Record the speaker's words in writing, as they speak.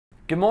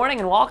Good morning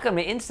and welcome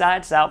to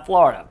Inside South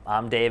Florida.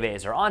 I'm Dave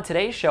Azer. On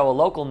today's show, a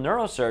local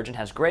neurosurgeon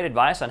has great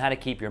advice on how to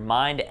keep your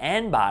mind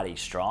and body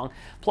strong.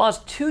 Plus,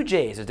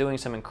 2Js is doing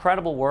some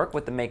incredible work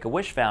with the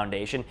Make-A-Wish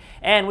Foundation,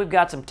 and we've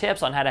got some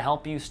tips on how to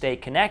help you stay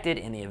connected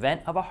in the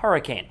event of a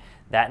hurricane.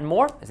 That and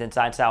more as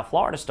Inside South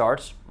Florida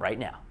starts right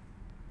now.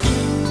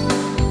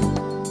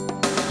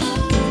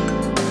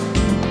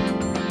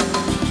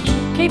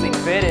 Keeping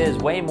fit is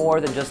way more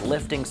than just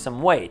lifting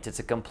some weights. It's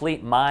a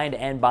complete mind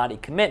and body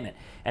commitment.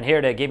 And here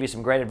to give you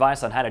some great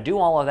advice on how to do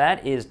all of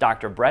that is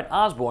Dr. Brett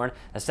Osborn,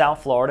 a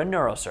South Florida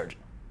neurosurgeon.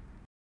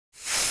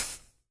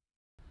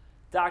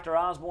 Dr.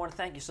 Osborn,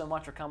 thank you so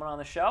much for coming on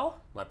the show.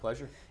 My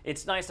pleasure.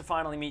 It's nice to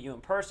finally meet you in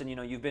person. You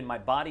know, you've been my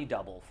body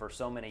double for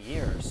so many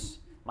years.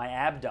 My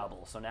ab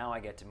double, so now I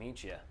get to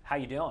meet you. How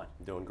you doing?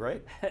 Doing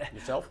great.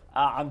 Yourself?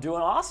 I'm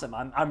doing awesome.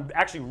 I'm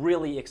actually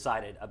really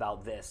excited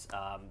about this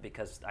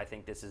because I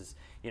think this is,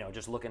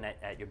 just looking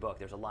at your book,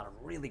 there's a lot of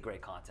really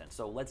great content.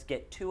 So let's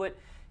get to it.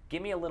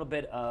 Give me a little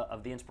bit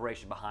of the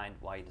inspiration behind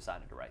why you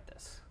decided to write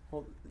this.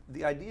 Well,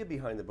 the idea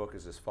behind the book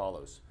is as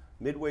follows.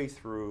 Midway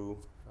through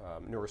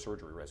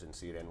neurosurgery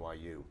residency at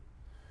NYU,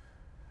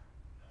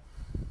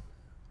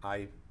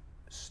 I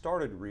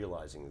started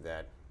realizing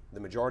that the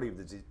majority of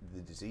the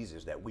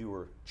diseases that we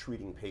were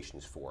treating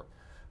patients for,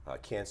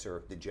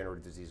 cancer,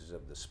 degenerative diseases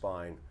of the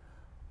spine,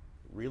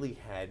 really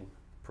had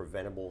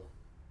preventable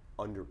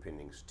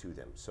underpinnings to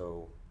them.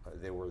 So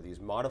there were these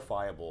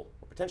modifiable,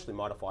 or potentially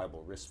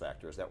modifiable risk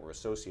factors that were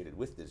associated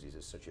with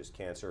diseases such as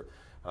cancer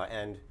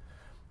and,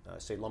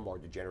 say, lumbar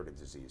degenerative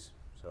disease,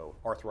 so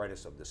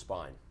arthritis of the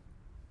spine.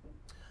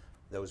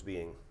 Those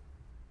being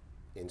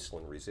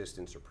insulin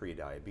resistance or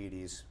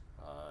prediabetes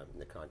in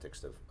the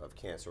context of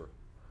cancer,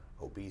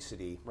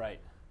 obesity, right,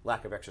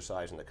 lack of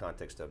exercise in the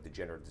context of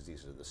degenerative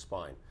diseases of the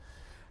spine.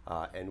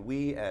 And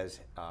we as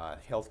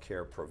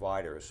healthcare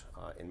providers,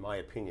 in my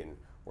opinion,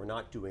 we're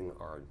not doing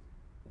our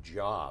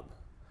job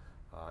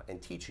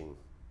and teaching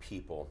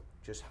people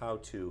just how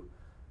to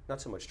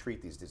not so much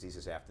treat these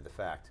diseases after the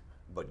fact,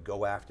 but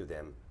go after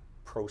them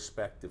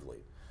prospectively.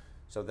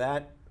 So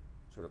that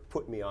sort of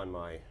put me on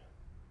my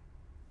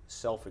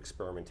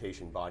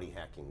self-experimentation, body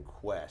hacking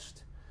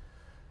quest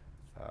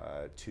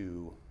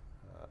to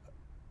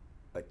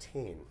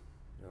attain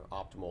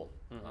optimal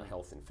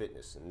health and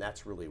fitness, and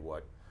that's really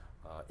what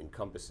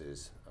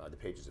encompasses the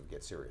pages of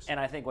Get Serious. And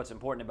I think what's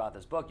important about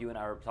this book, you and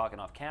I were talking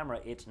off camera,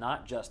 it's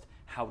not just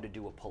how to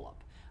do a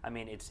pull-up. I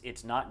mean,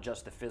 it's not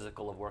just the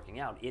physical of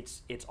working out.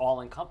 It's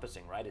all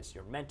encompassing, right? It's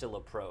your mental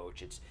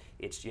approach. It's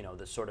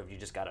the sort of, you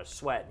just got to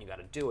sweat and you got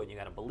to do it and you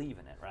got to believe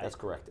in it, right? That's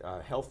correct.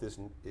 Health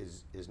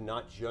is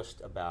not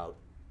just about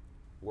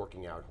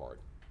working out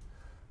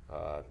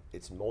hard.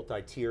 It's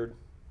multi-tiered.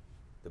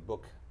 The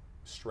book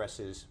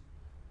stresses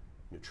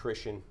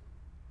nutrition,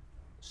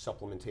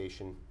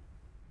 supplementation,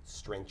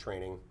 strength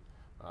training.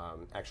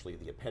 Actually,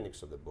 the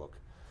appendix of the book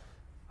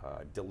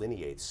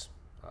delineates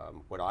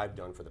what I've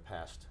done for the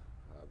past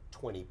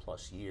 20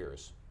 plus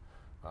years,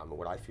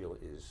 what I feel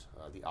is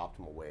the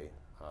optimal way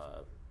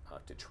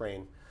to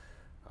train,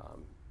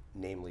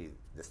 namely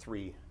the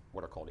three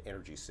what are called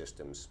energy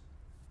systems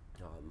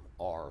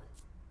are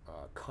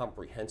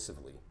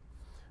comprehensively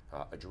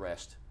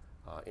addressed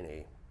in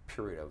a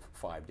period of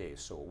 5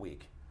 days, so a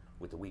week,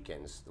 with the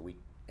weekends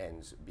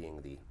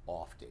being the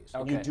off days.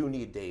 Okay. And you do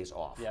need days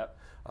off. Yep.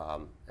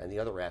 And the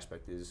other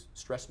aspect is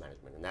stress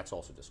management, and that's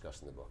also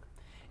discussed in the book.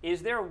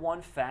 Is there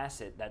one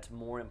facet that's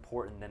more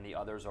important than the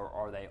others, or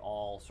are they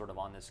all sort of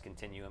on this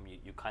continuum?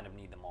 You kind of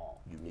need them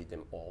all. You need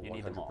them all, 100%. You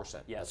need them all.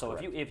 Yeah, that's so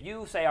correct. if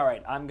you say, all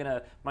right,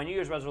 my New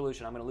Year's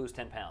resolution, I'm gonna lose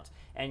 10 pounds,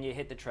 and you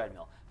hit the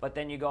treadmill, but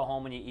then you go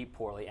home and you eat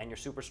poorly, and you're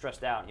super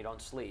stressed out and you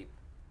don't sleep.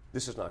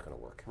 This is not going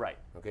to work. Right.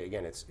 Okay,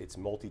 again, it's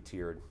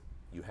multi-tiered.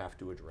 You have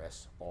to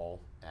address all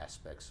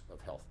aspects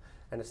of health.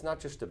 And it's not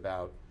just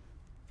about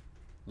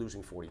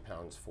losing 40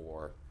 pounds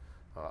for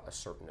a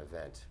certain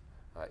event.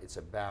 It's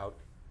about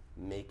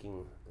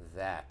making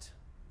that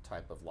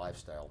type of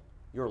lifestyle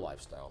your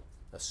lifestyle,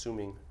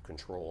 assuming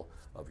control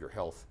of your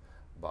health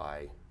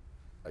by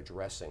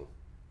addressing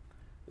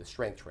the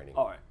strength training.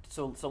 All right,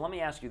 so let me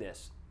ask you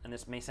this, and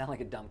this may sound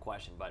like a dumb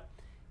question, but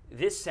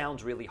this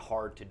sounds really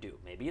hard to do.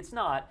 Maybe it's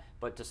not,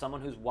 but to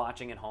someone who's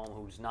watching at home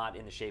who's not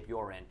in the shape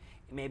you're in,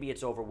 maybe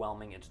it's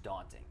overwhelming, it's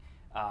daunting.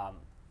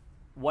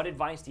 What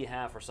advice do you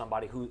have for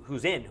somebody who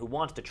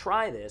wants to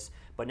try this,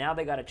 but now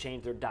they got to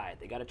change their diet,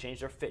 they got to change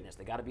their fitness,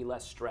 they got to be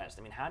less stressed?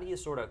 I mean, how do you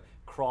sort of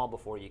crawl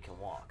before you can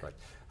walk? Right.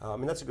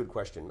 And that's a good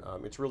question.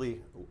 It's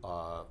really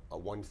a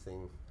one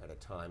thing at a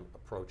time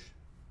approach.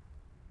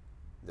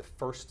 The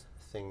first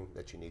thing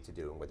that you need to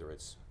do, whether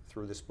it's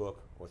through this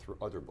book or through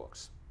other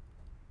books,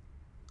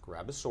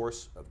 grab a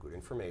source of good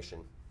information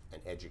and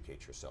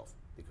educate yourself,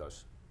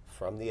 because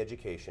from the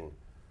education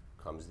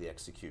comes the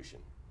execution.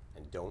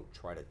 And don't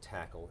try to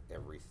tackle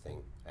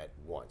everything at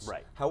once.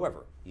 Right.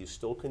 However, you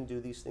still can do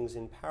these things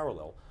in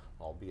parallel,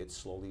 albeit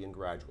slowly and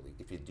gradually.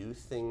 If you do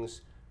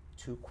things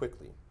too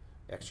quickly,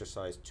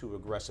 exercise too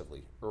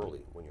aggressively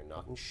early when you're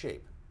not in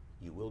shape,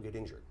 you will get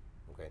injured.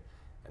 Okay?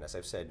 And as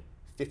I've said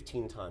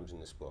 15 times in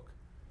this book,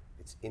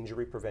 It's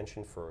injury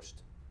prevention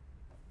first,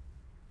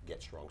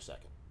 get strong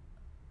second.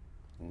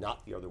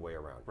 Not the other way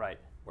around. Right.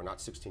 We're not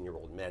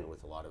 16-year-old men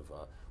with a lot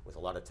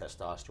of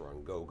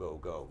testosterone, go, go,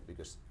 go,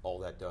 because all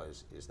that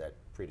does is that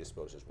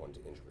predisposes one to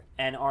injury.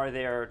 And are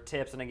there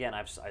tips, and again,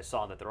 I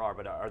saw that there are,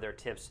 but are there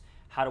tips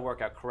how to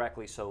work out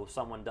correctly so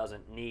someone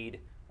doesn't need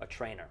a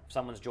trainer? If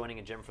someone's joining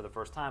a gym for the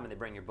first time and they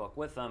bring your book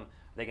with them,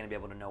 they're going to be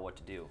able to know what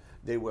to do.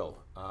 They will.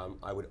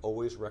 I would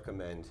always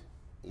recommend,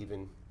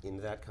 even in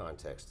that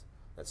context,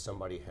 that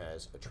somebody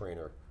has a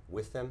trainer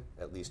with them,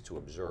 at least to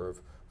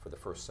observe for the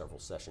first several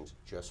sessions,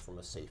 just from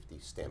a safety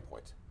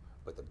standpoint.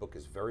 But the book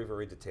is very,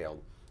 very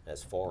detailed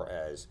as far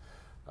as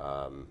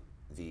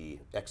the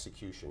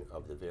execution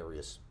of the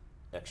various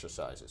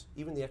exercises.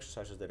 Even the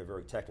exercises that are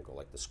very technical,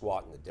 like the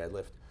squat and the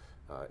deadlift,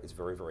 is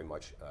very, very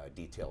much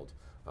detailed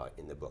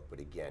in the book. But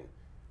again,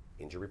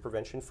 injury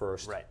prevention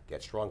first, right.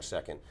 Get strong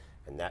second,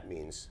 and that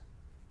means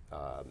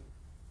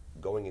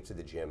going into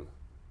the gym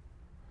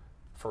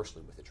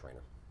firstly with a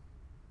trainer.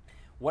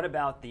 What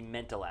about the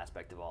mental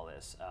aspect of all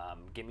this?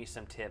 Give me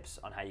some tips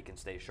on how you can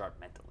stay sharp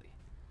mentally.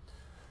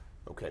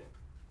 Okay,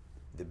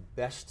 the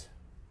best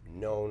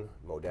known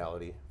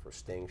modality for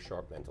staying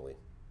sharp mentally,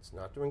 it's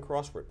not doing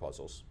crossword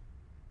puzzles,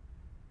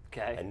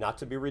 okay, and not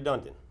to be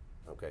redundant,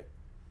 okay,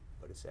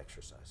 but it's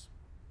exercise.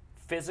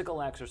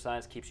 Physical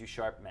exercise keeps you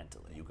sharp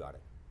mentally. You got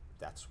it.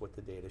 That's what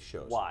the data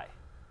shows. Why?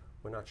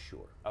 We're not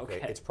sure.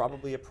 Okay. It's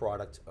probably a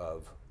product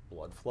of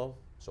blood flow,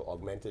 so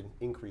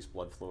increased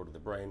blood flow to the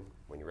brain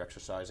when you're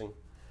exercising,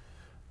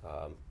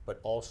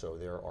 but also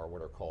there are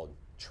what are called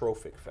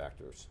trophic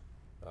factors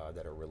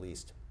that are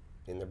released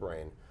in the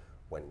brain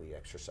when we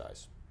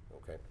exercise.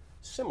 Okay,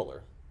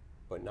 similar,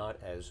 but not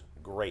as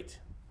great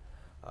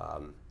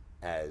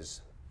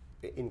as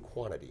in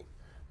quantity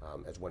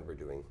as when we're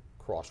doing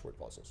crossword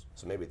puzzles.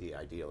 So maybe the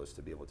ideal is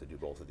to be able to do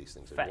both of these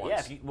things at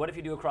once. Yeah. What if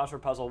you do a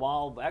crossword puzzle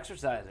while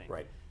exercising?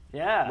 Right.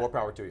 Yeah. More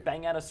power to you.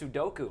 Bang out a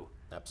Sudoku.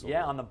 Absolutely.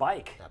 Yeah, on the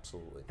bike.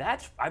 Absolutely.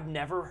 I've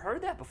never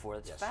heard that before.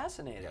 That's yes.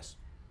 fascinating. Yes.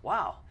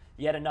 Wow.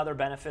 Yet another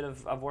benefit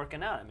of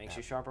working out. It makes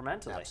you sharper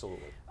mentally.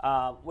 Absolutely.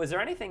 Was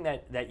there anything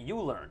that you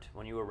learned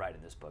when you were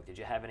writing this book? Did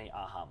you have any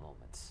aha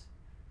moments?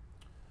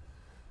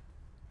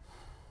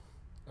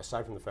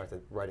 Aside from the fact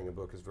that writing a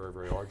book is very,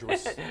 very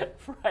arduous.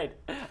 Right.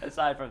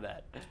 Aside from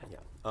that. Yeah.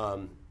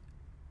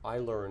 I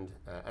learned,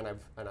 and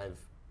I've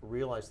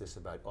realized this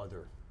about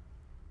other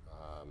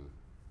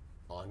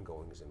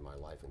ongoings in my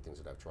life and things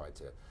that I've tried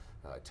to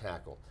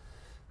tackle.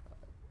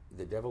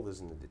 The devil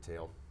is in the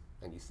detail.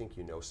 And you think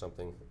you know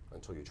something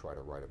until you try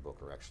to write a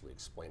book or actually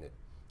explain it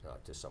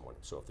to someone.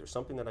 So if there's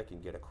something that I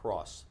can get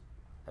across,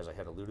 as I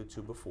had alluded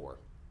to before,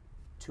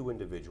 to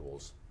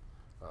individuals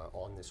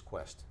on this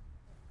quest,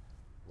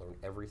 learn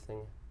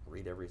everything,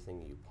 read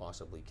everything you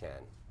possibly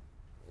can,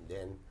 and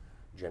then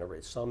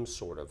generate some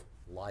sort of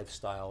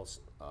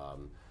lifestyles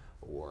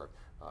or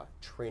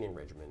training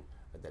regimen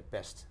that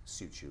best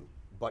suits you,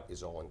 but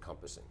is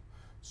all-encompassing.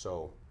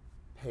 So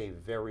pay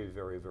very,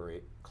 very,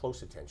 very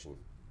close attention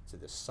to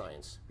the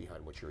science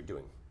behind what you're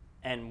doing.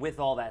 And with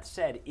all that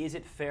said, is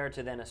it fair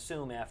to then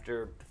assume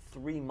after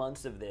 3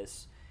 months of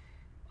this,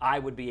 I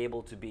would be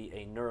able to be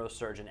a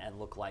neurosurgeon and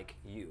look like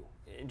you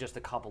in just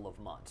a couple of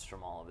months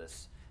from all of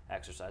this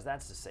exercise?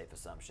 That's a safe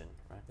assumption,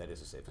 right? That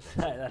is a safe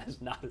assumption. That is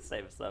not a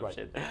safe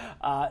assumption.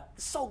 Right.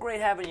 So great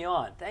having you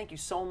on. Thank you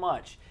so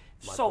much.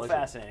 My so pleasure.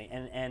 fascinating.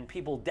 And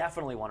people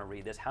definitely want to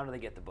read this. How do they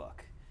get the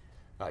book?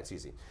 It's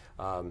easy.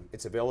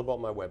 It's available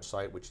on my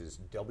website, which is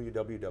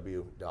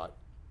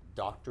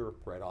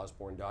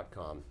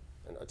www.drbretosborn.com,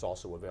 and it's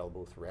also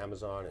available through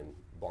Amazon and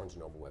Barnes &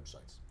 Noble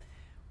websites.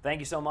 Thank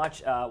you so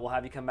much. We'll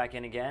have you come back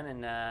in again,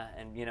 and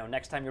you know,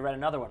 next time you read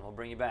another one, we'll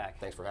bring you back.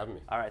 Thanks for having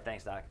me. All right,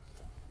 thanks, Doc.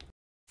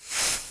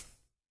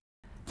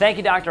 Thank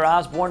you, Dr.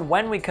 Osborn.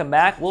 When we come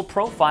back, we'll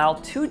profile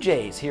 2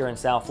 J's here in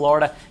South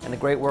Florida and the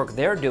great work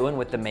they're doing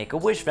with the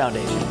Make-A-Wish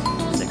Foundation.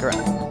 Stick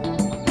around.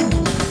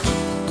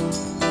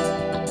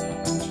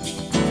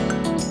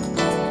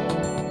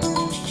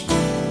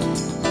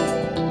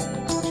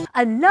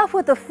 Enough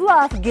with the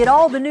fluff. Get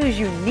all the news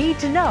you need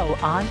to know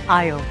on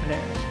Eye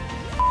Opener.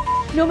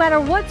 No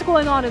matter what's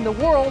going on in the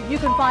world, you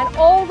can find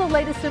all the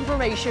latest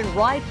information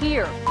right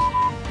here.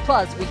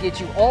 Plus, we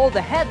get you all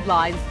the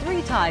headlines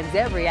 3 times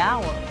every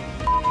hour.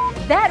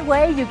 That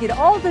way, you get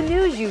all the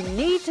news you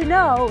need to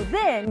know,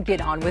 then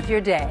get on with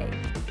your day.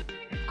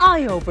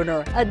 Eye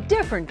Opener, a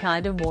different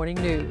kind of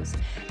morning news.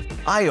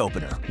 Eye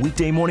Opener,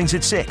 weekday mornings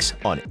at 6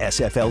 on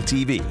SFL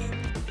TV.